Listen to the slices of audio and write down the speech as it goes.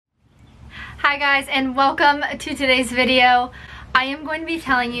Hi guys, and welcome to today's video. I am going to be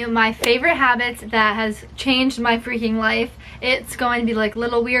telling you my favorite habits that has changed my freaking life. It's going to be like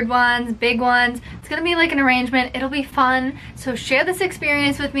little weird ones, big ones. It's going to be like an arrangement. It'll be fun. So share this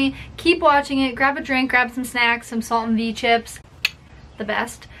experience with me. Keep watching it. Grab a drink, grab some snacks, some salt and V chips. The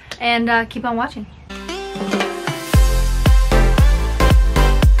best. And keep on watching.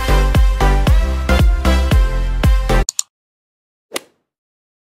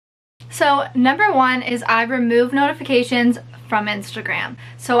 So number one is I remove notifications from Instagram.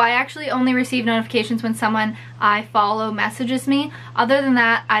 So I actually only receive notifications when someone I follow messages me. Other than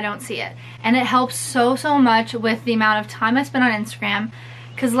that, I don't see it. And it helps so much with the amount of time I spend on Instagram.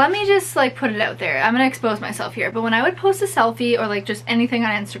 Because let me just like put it out there. I'm gonna expose myself here. But when I would post a selfie or like just anything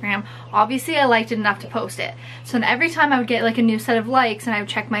on Instagram, obviously I liked it enough to post it. So then every time I would get like a new set of likes and I would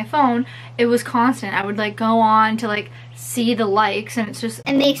check my phone, it was constant. I would like go on to like see the likes and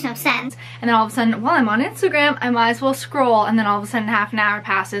it makes no sense. And then all of a sudden, while I'm on Instagram, I might as well scroll, and then all of a sudden half an hour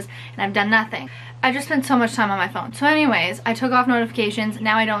passes and I've done nothing. I just spent so much time on my phone. So anyways, I took off notifications.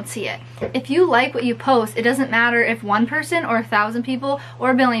 Now I don't see it. If you like what you post, it doesn't matter if one person or 1,000 people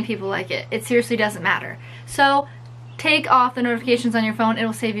or a billion people like it. It seriously doesn't matter. So take off the notifications on your phone.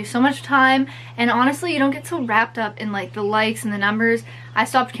 It'll save you so much time, and honestly, you don't get so wrapped up in like the likes and the numbers. I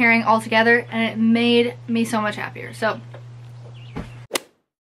stopped caring altogether, and it made me so much happier. So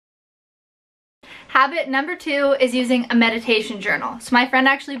habit number two is using a meditation journal. So my friend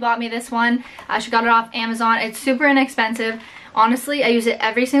actually bought me this one. She got it off Amazon. It's super inexpensive. Honestly, I use it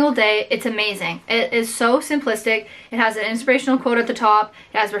every single day. It's amazing. It is so simplistic. It has an inspirational quote at the top.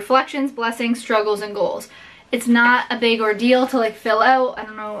 It has reflections, blessings, struggles, and goals. It's not a big ordeal to like fill out. I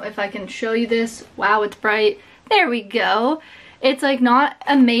don't know if I can show you this. Wow, it's bright. There we go. It's like not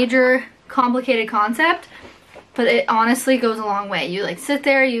a major complicated concept, but it honestly goes a long way. You like sit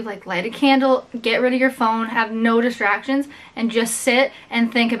there, you like light a candle, get rid of your phone, have no distractions, and just sit and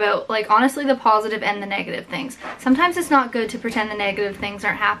think about like honestly the positive and the negative things. Sometimes it's not good to pretend the negative things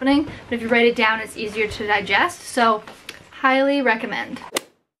aren't happening, but if you write it down, it's easier to digest. So highly recommend.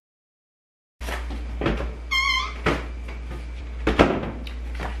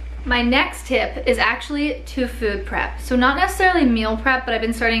 My next tip is actually to food prep. So not necessarily meal prep, but I've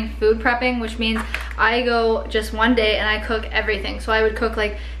been starting food prepping, which means I go just one day and I cook everything. So I would cook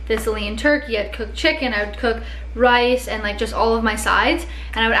like this lean turkey, I'd cook chicken, I would cook rice, and like just all of my sides.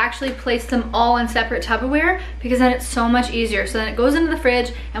 And I would actually place them all in separate Tupperware, because then it's so much easier. So then it goes into the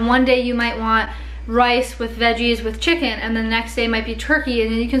fridge, and one day you might want rice with veggies with chicken, and then the next day might be turkey,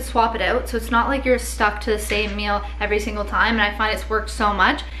 and then you can swap it out. So it's not like you're stuck to the same meal every single time, and I find it's worked so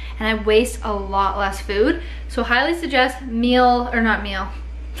much, and I waste a lot less food. So highly suggest food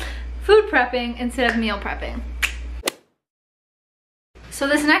prepping instead of meal prepping. So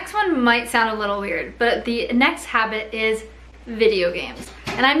this next one might sound a little weird, but the next habit is video games.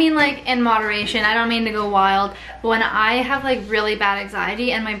 And I mean like in moderation. I don't mean to go wild, but when I have like really bad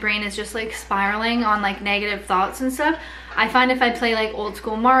anxiety and my brain is just like spiraling on like negative thoughts and stuff, I find if I play like old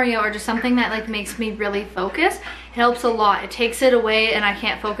school Mario or just something that like makes me really focus, it helps a lot. It takes it away and I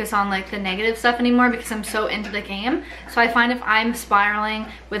can't focus on like the negative stuff anymore because I'm so into the game. So I find if I'm spiraling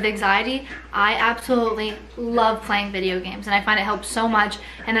with anxiety, I absolutely love playing video games, and I find it helps so much,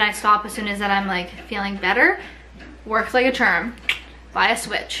 and then I stop as soon as that I'm like feeling better. Works like a charm. Buy a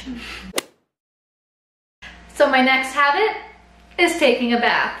Switch. So my next habit is taking a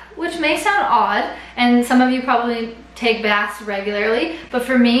bath, which may sound odd, and some of you probably take baths regularly, but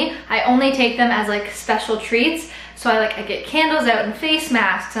for me, I only take them as like special treats. So I get candles out and face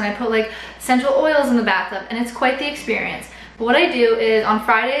masks, and I put like essential oils in the bathtub, and it's quite the experience. But what I do is on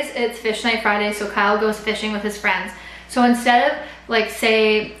Fridays, it's fish night Friday, so Kyle goes fishing with his friends. So instead of like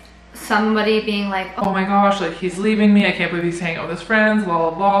say somebody being like, oh my gosh, like he's leaving me, I can't believe he's hanging out with his friends, blah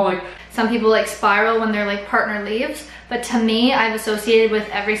blah blah, like some people like spiral when their like partner leaves, but to me, I've associated with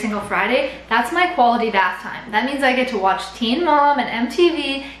every single Friday, that's my quality bath time. That means I get to watch Teen Mom and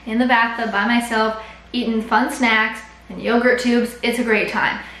MTV in the bathtub by myself, eating fun snacks and yogurt tubes. It's a great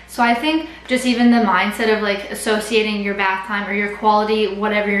time. So I think just even the mindset of like associating your bath time or your quality,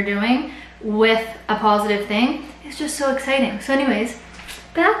 whatever you're doing, with a positive thing is just so exciting. So anyways,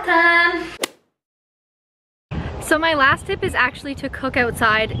 bath time. So my last tip is actually to cook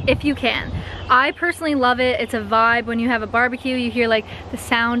outside if you can. I personally love it. It's a vibe when you have a barbecue. You hear like the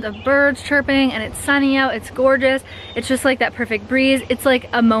sound of birds chirping and it's sunny out. It's gorgeous. It's just like that perfect breeze. It's like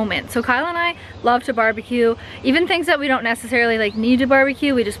a moment. So Kyle and I love to barbecue. Even things that we don't necessarily like need to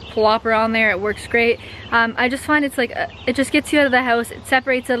barbecue, we just plop her on there. It works great. I just find it's like, it just gets you out of the house. It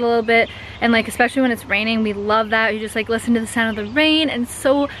separates it a little bit. And like, especially when it's raining, we love that. You just like listen to the sound of the rain and it's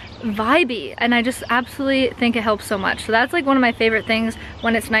so vibey. And I just absolutely think it helps so much. So that's like one of my favorite things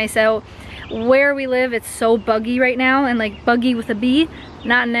when it's nice out. Where we live, it's so buggy right now, and like buggy with a B,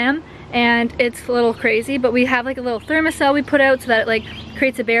 not an M, and it's a little crazy, but we have like a little thermocell we put out so that it like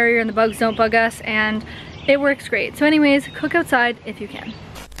creates a barrier and the bugs don't bug us, and it works great. So anyways, cook outside if you can.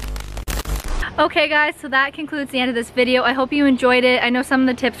 Okay guys, so that concludes the end of this video. I hope you enjoyed it. I know some of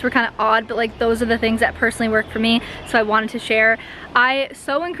the tips were kind of odd, but like those are the things that personally work for me, so I wanted to share. I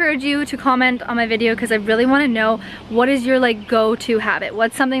so encourage you to comment on my video because I really want to know what is your like go-to habit.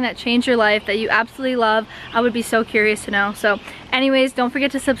 What's something that changed your life that you absolutely love? I would be so curious to know. So anyways, don't forget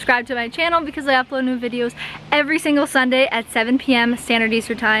to subscribe to my channel because I upload new videos every single Sunday at 7 p.m. Standard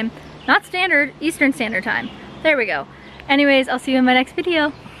Eastern Time. Not standard, Eastern Standard Time. There we go. Anyways, I'll see you in my next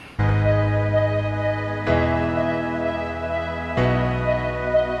video.